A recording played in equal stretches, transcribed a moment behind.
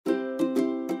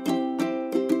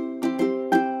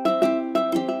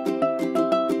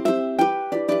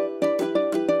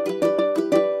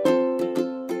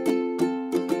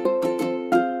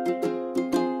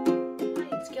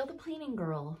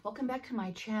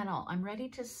my channel. I'm ready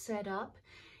to set up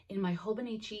in my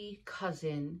Hobonichi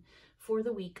cousin for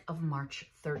the week of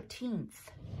March 13th.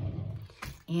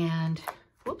 And,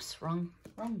 whoops, wrong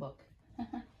book.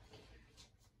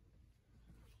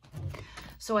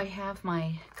 So I have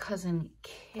my cousin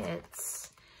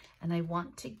kits, and I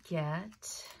want to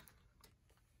get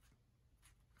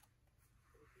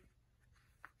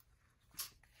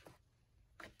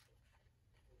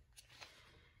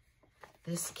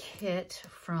this kit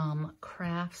from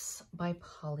Crafts by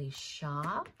Polly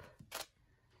Shop.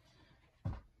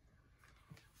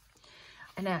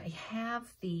 And I have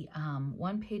the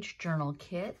one-page journal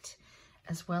kit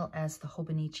as well as the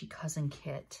Hobonichi cousin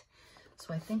kit.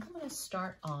 So I think I'm going to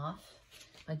start off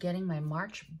by getting my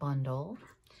March bundle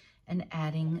and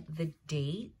adding the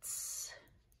dates.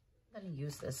 I'm going to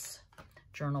use this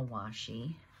journal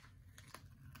washi.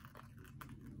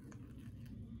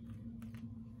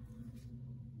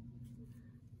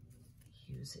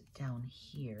 Use it down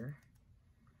here.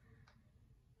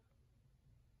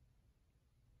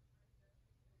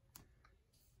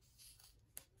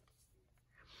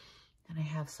 And I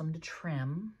have some to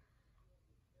trim.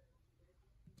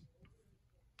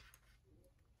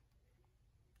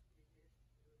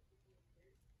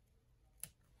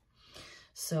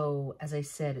 So, as I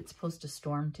said, it's supposed to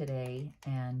storm today,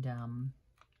 and,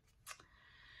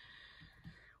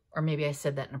 or maybe I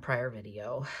said that in a prior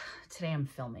video. Today I'm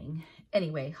filming.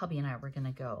 Anyway, hubby and I were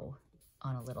gonna go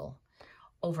on a little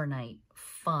overnight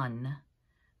fun,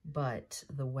 but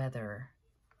the weather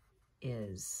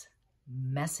is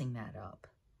messing that up.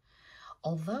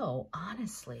 Although,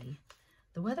 honestly,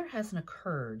 the weather hasn't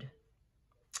occurred.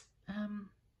 I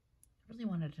really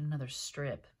wanted another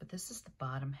strip, but this is the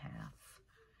bottom half.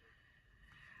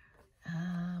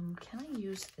 Can I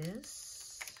use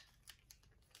this?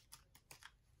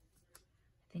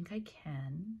 I think I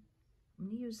can. I'm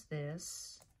gonna use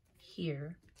this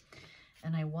here,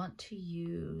 and I want to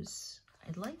use,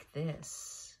 I like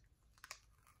this.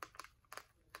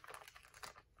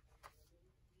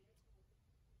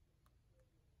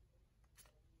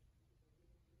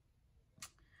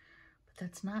 But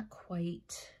that's not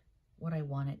quite what I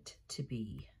want it to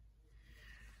be.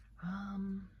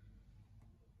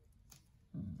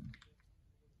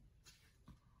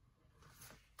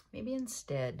 Maybe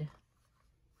instead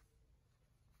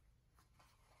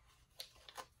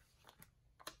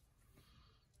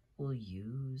we'll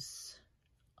use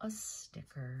a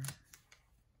sticker.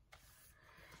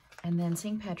 And then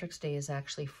St. Patrick's Day is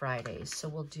actually Friday, so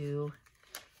we'll do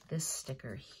this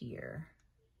sticker here.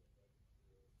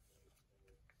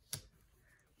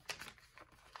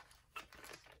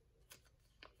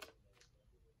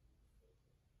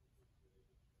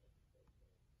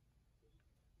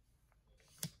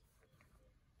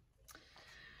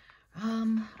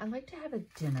 I like to have a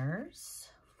dinners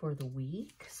for the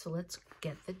week, so let's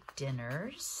get the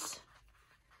dinners.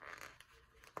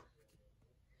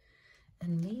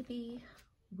 And maybe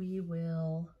we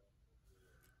will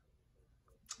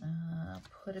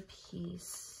put a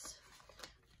piece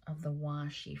of the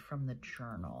washi from the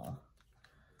journal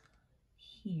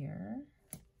here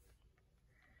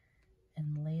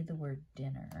and lay the word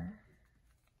dinner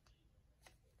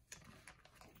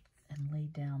and lay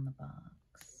down the box.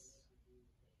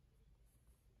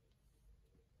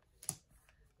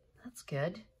 That's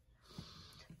good.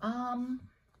 I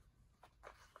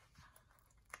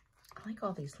like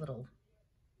all these little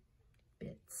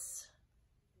bits.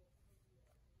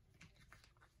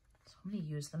 So I'm going to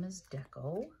use them as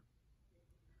deco.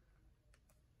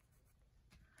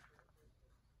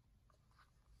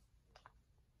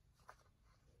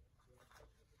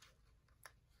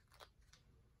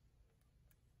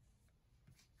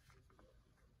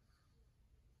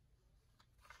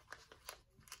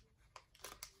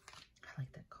 I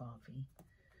like that coffee.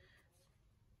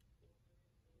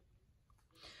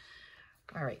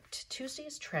 All right, Tuesday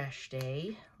is trash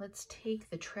day. Let's take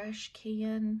the trash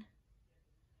can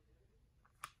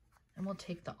and we'll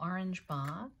take the orange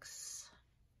box.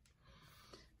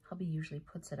 Hubby usually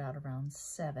puts it out around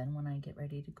 7 when I get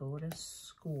ready to go to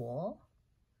school.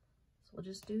 So we'll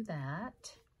just do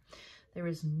that. There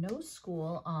is no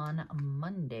school on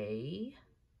Monday.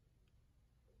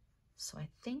 So I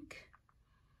think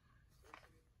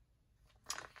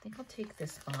I'll take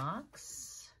this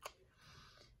box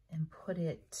and put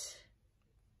it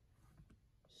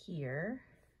here.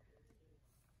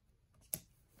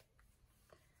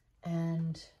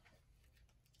 And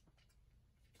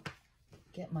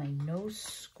get my no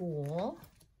school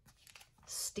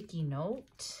sticky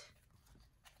note.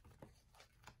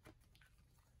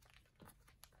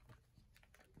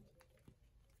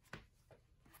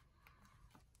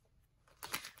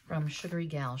 from Sugary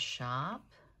Gal Shop.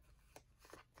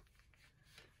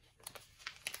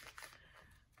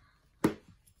 We'll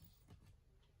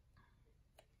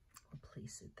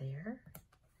place it there.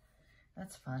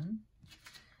 That's fun.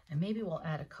 And maybe we'll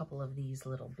add a couple of these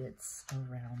little bits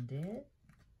around it.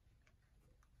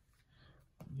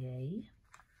 Yay.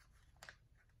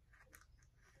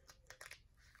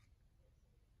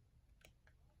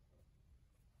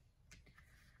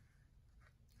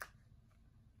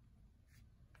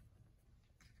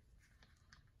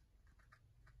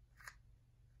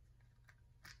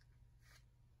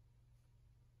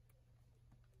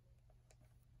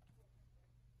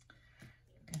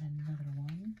 Got another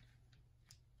one.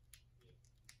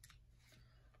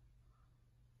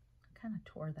 Kind of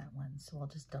tore that one, so I'll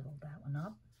just double that one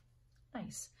up.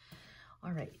 Nice.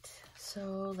 All right,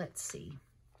 so let's see.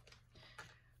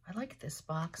 I like this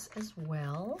box as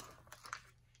well.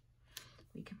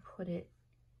 We can put it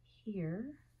here.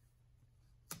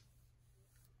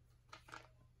 I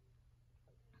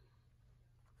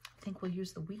think we'll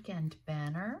use the weekend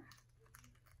banner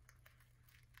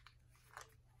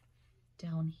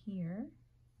down here.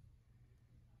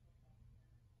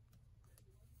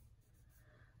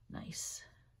 Nice.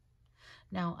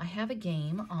 Now I have a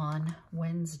game on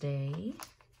Wednesday.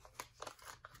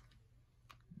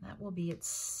 That will be at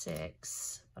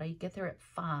 6, but I get there at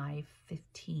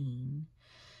 5:15.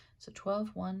 So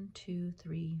 12, 1, 2,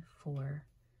 3, 4.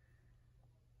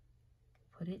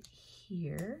 Put it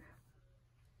here.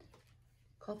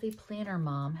 Coffee Planner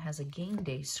Mom has a game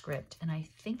day script, and I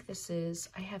think this is,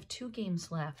 I have 2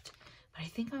 games left, but I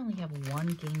think I only have 1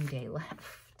 game day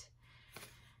left.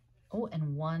 Oh,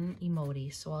 and 1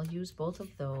 emoji, so I'll use both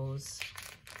of those.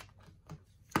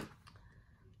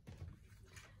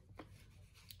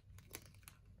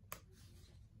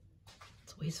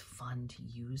 It's always fun to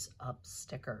use up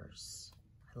stickers.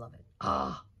 I love it.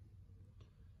 Ah,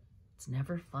 it's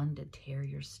never fun to tear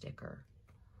your sticker.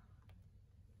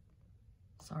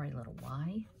 Sorry, little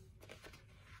Y.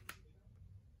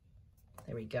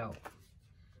 There we go.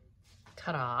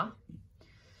 Ta-da.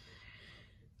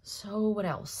 So what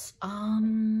else? I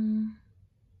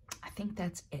think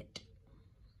that's it.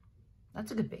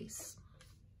 That's a good base.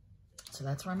 So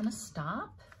that's where I'm gonna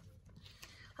stop.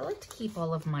 I like to keep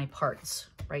all of my parts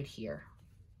right here,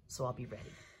 so I'll be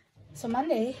ready. So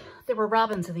Monday, there were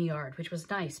robins in the yard, which was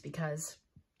nice because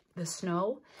the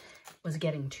snow was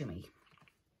getting to me.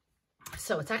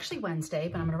 So it's actually Wednesday,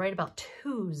 but I'm gonna write about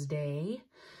Tuesday.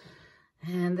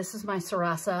 And this is my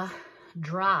Sarasa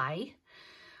Dry.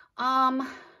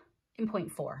 In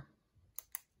point 4.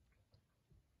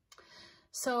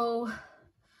 So,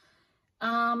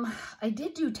 I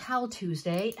did do Towel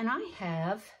Tuesday, and I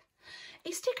have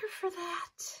a sticker for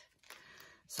that.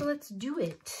 So let's do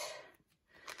it.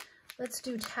 Let's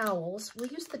do towels. We'll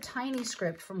use the tiny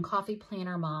script from Coffee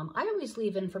Planner Mom. I always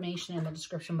leave information in the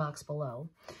description box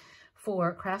below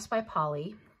for Crafts by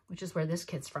Polly, which is where this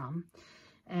kit's from,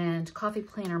 and Coffee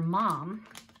Planner Mom,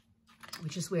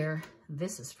 which is where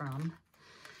this is from.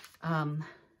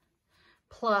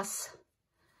 Plus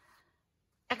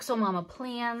Exo Mama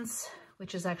Plans,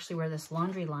 which is actually where this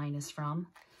laundry line is from.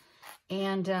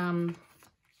 And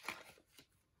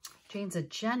Jane's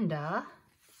Agenda. I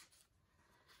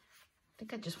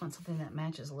think I just want something that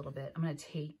matches a little bit. I'm going to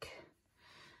take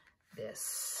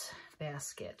this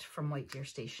basket from White Deer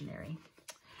Stationery.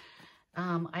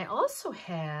 I also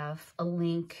have a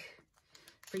link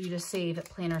for you to save at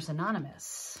Planners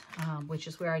Anonymous, which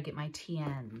is where I get my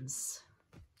TNs,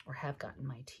 or have gotten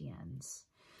my TNs.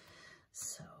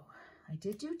 So I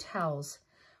did do towels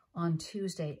on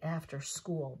Tuesday after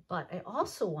school, but I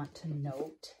also want to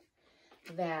note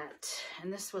that,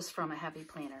 and this was from a Happy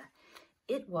Planner,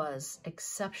 it was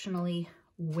exceptionally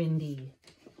windy,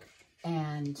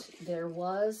 and there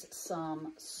was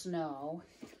some snow,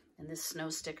 and this snow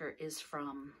sticker is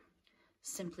from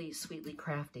Simply Sweetly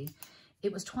Crafty.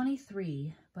 It was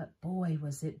 23, but boy,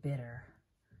 was it bitter.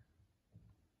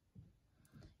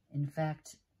 In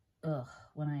fact,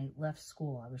 when I left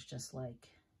school, I was just like,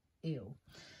 ew.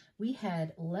 We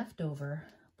had leftover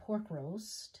pork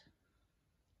roast,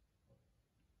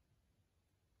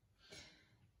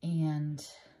 and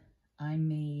I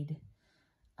made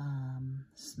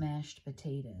smashed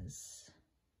potatoes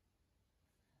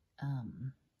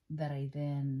that I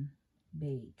then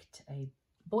baked. I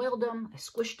boiled them, I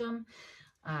squished them,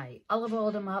 I olive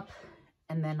oiled them up,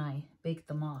 and then I baked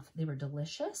them off. They were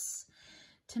delicious.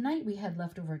 Tonight we had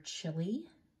leftover chili,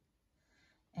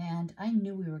 and I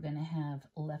knew we were going to have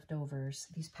leftovers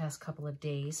these past couple of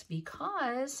days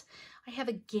because I have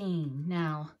a game.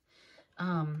 Now,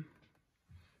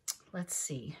 let's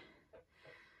see.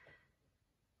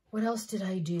 What else did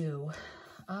I do?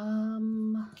 I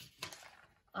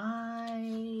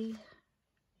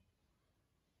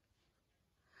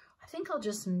think I'll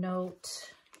just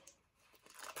note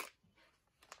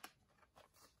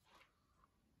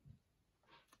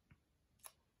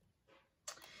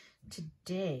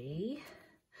today,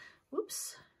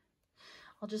 whoops,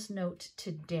 I'll just note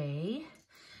today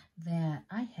that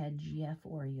I had GF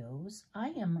Oreos. I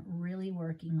am really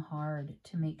working hard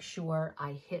to make sure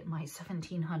I hit my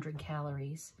 1,700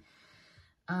 calories.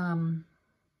 And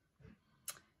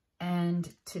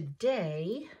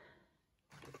today,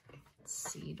 let's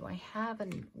see, do I have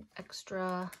an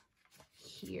extra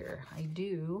here? I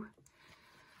do.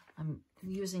 I'm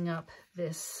using up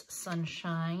this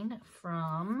Sunshine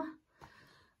from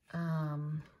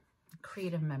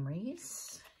Creative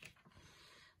Memories.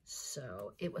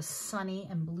 So it was sunny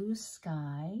and blue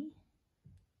sky.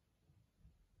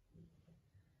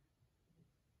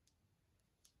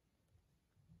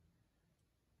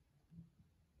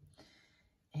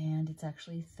 And it's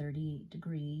actually 38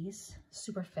 degrees,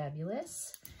 super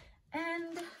fabulous.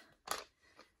 And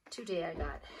today I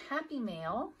got Happy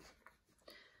Mail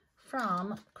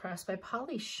from Crafts by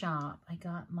Polly shop. I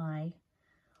got my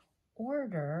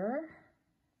order.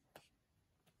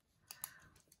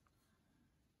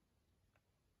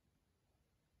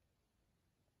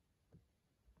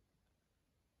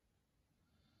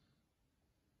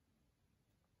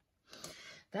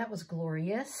 That was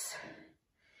glorious.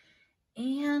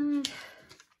 And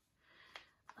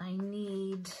I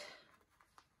need,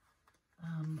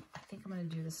 I think I'm going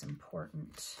to do this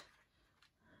important.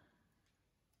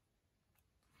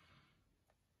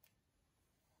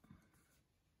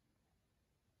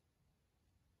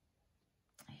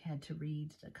 I had to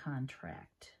read the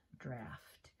contract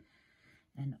draft,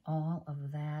 and all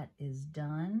of that is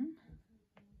done.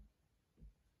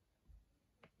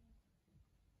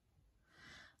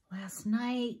 Last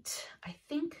night, I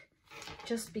think,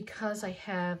 just because I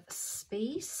have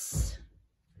space,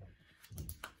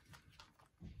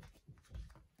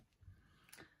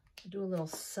 I'll do a little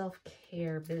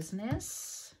self-care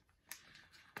business.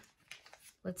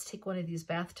 Let's take one of these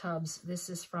bathtubs. This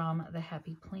is from the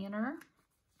Happy Planner.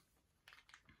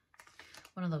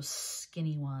 One of those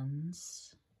skinny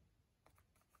ones.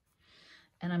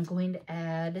 And I'm going to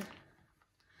add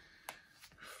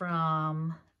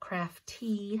from Craft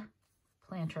Tea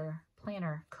Planner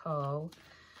Co.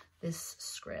 this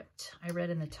script. I read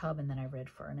in the tub and then I read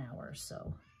for an hour.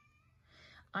 So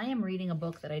I am reading a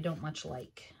book that I don't much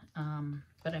like,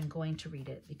 but I'm going to read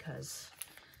it because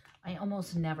I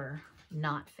almost never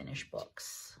not finish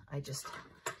books. I just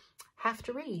have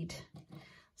to read.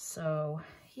 So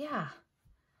yeah.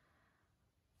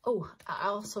 Oh, I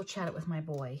also chatted with my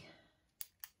boy.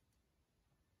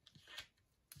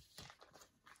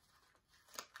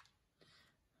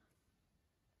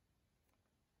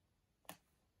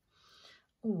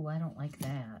 Ooh, I don't like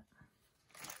that.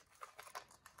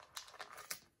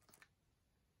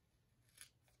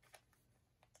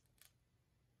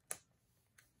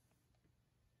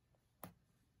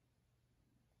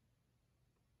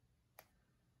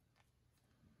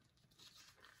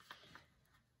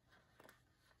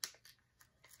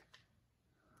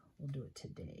 We'll do it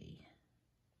today.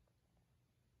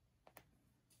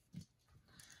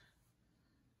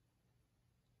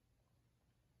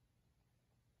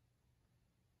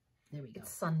 There we go.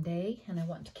 It's Sunday, and I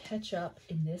want to catch up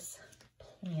in this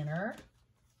planner.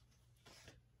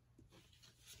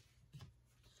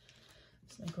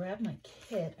 So I grabbed my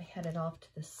kit. I had it off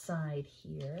to the side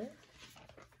here.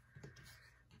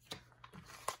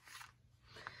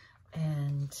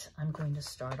 And I'm going to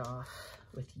start off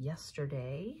with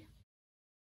yesterday.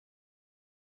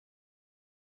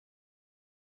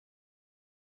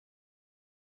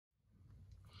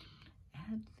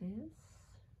 Add this.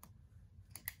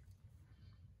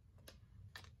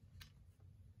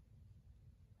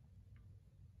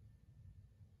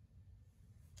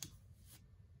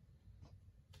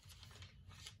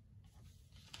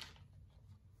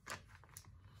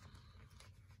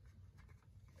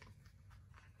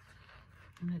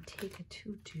 I'm going to take a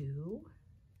tutu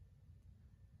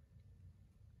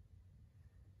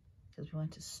because we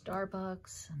went to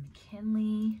Starbucks and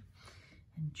McKinley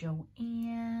and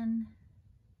Joanne.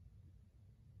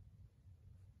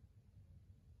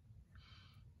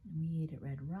 We ate at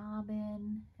Red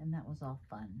Robin, and that was all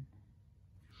fun.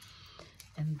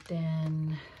 And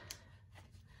then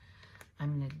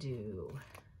I'm going to do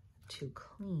to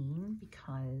clean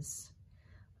because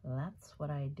that's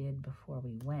what I did before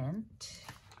we went.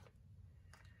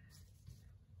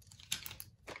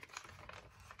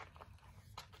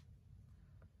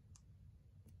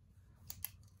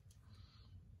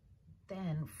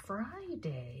 then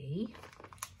Friday,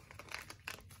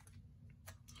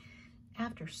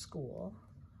 after school,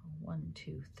 1,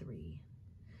 2, 3,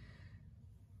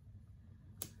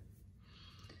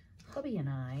 hubby and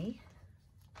I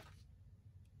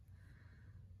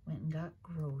went and got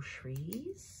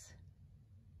groceries.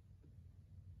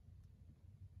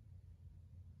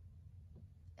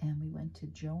 And we went to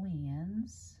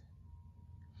Joann's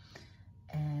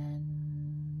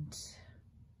and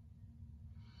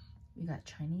we got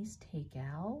Chinese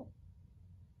takeout.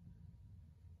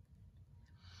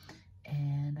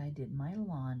 And I did my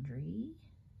laundry.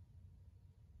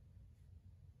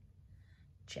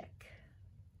 Check.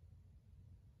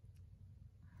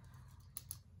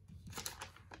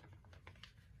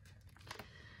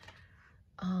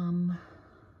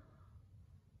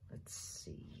 Let's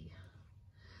see.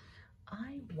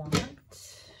 I want,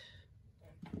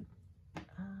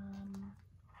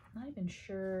 not even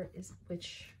sure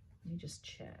which, let me just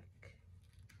check.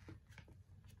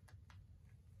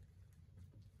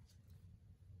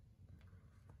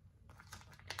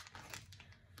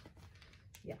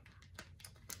 Yeah.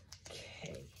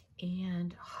 Okay.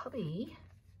 And hubby,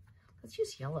 let's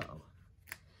use yellow.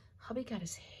 Hubby got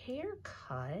his hair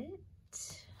cut.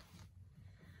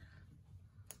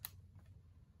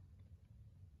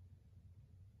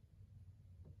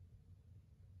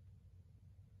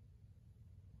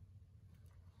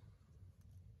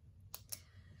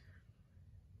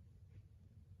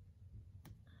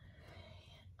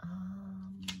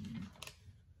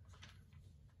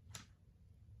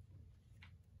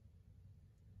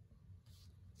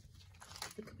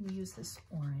 I think I'm gonna use this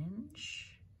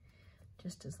orange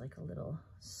just as like a little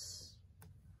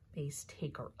base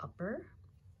taker upper.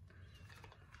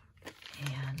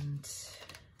 And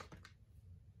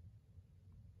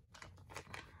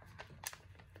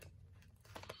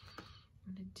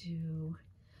I'm gonna do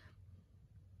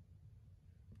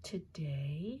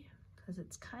today, because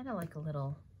it's kind of like a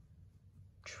little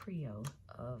trio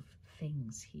of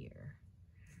things here.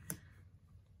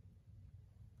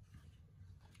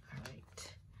 All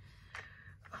right.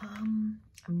 I'm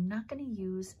not going to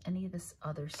use any of this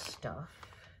other stuff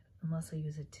unless I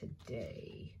use it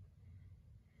today.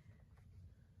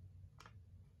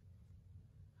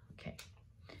 Okay.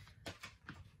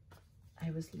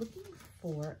 I was looking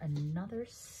for another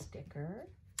sticker.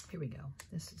 Here we go.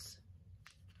 This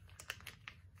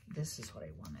is what I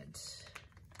wanted.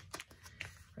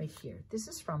 Right here. This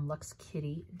is from Lux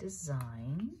Kitty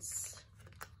Designs.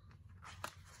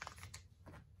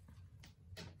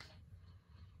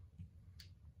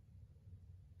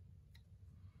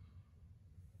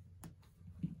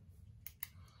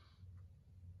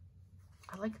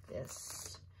 I like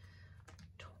this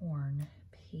torn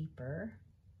paper.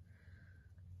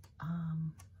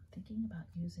 Thinking about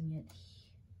using it.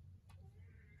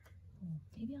 Oh,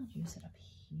 maybe I'll use it up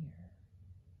here.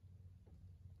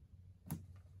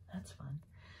 That's fun.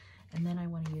 And then I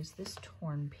want to use this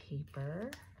torn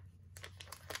paper.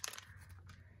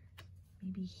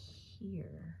 Maybe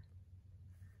here.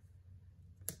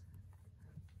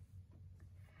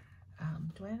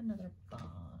 Do I have another box?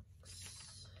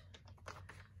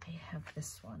 I have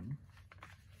this one.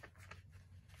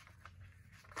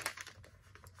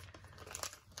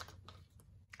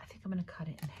 I think I'm going to cut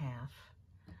it in half.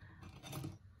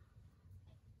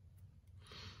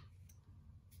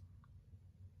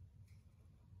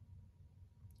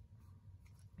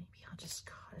 Maybe I'll just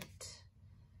cut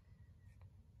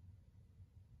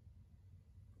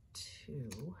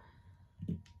 2.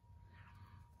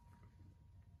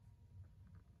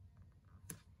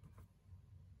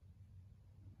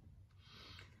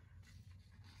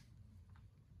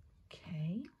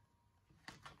 Okay.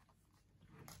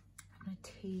 I'm going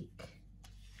to take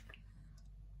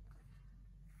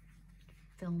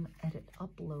Film Edit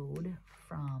Upload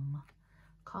from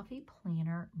Coffee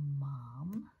Planner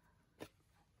Mom.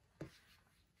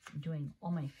 I'm doing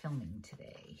all my filming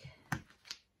today.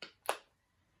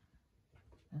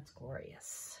 That's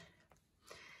glorious.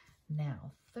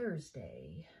 Now,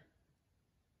 Thursday.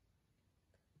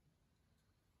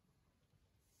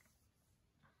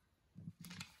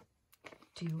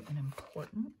 Do an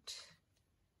important.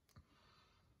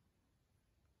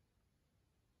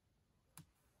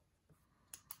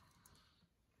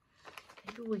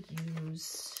 Maybe we'll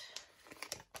use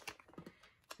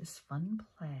this fun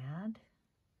plaid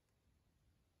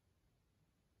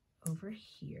over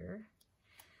here,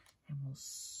 and we'll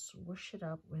swoosh it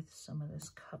up with some of this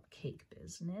cupcake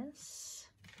business,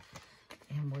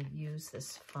 and we'll use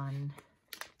this fun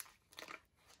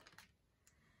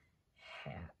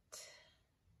hat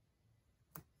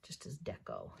just as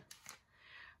deco.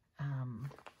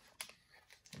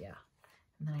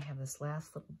 And then I have this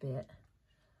last little bit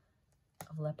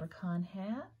of leprechaun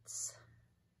hats.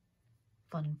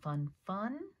 Fun, fun,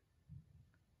 fun.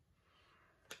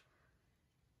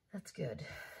 That's good.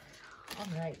 All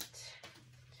right.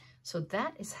 So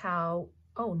that is how,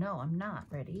 oh no, I'm not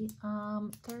ready.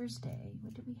 Thursday,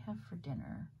 what did we have for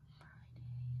dinner?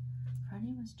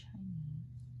 Friday was Chinese.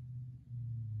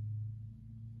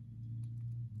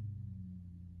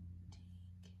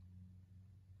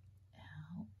 Take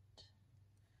out.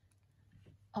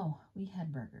 Oh, we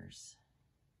had burgers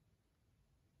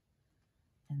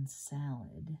and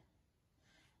salad.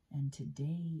 And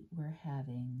today we're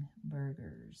having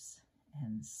burgers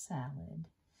and salad.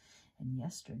 And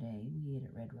yesterday we ate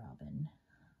at Red Robin,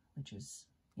 which is,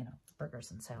 you know,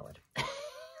 burgers and salad.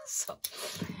 So,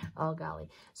 oh golly.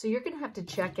 So you're going to have to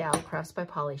check out Crafts by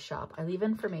Polly shop. I leave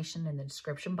information in the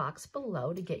description box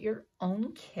below to get your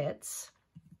own kits.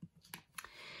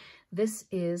 This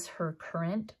is her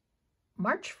current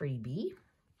March freebie.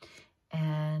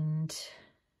 And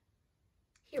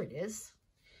here it is.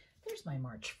 There's my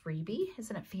March freebie.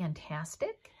 Isn't it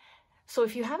fantastic? So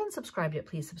if you haven't subscribed yet,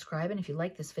 please subscribe. And if you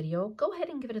like this video, go ahead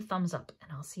and give it a thumbs up.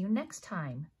 And I'll see you next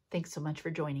time. Thanks so much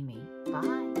for joining me.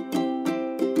 Bye.